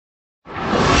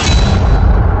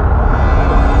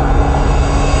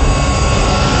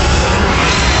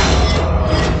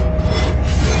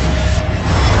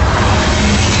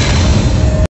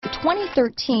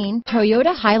2013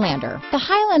 Toyota Highlander. The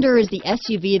Highlander is the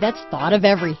SUV that's thought of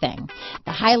everything.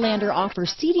 The Highlander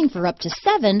offers seating for up to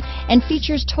 7 and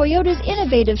features Toyota's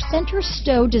innovative center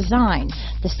stow design.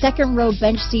 The second row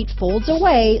bench seat folds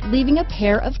away, leaving a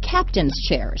pair of captain's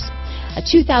chairs. A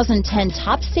 2010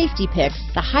 Top Safety Pick,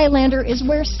 the Highlander is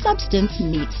where substance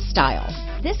meets style.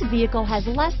 This vehicle has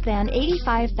less than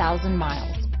 85,000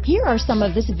 miles. Here are some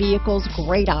of this vehicle's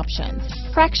great options: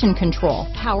 traction control,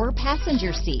 power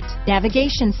passenger seat,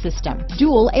 navigation system,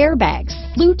 dual airbags,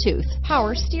 Bluetooth,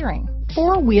 power steering,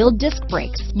 4-wheel disc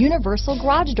brakes, universal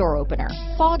garage door opener,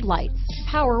 fog lights,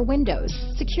 power windows,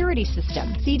 security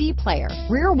system, CD player,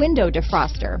 rear window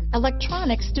defroster,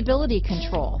 electronic stability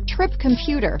control, trip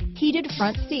computer, heated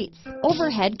front seats,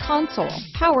 overhead console,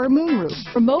 power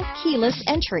moonroof, remote keyless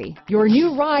entry. Your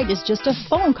new ride is just a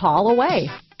phone call away.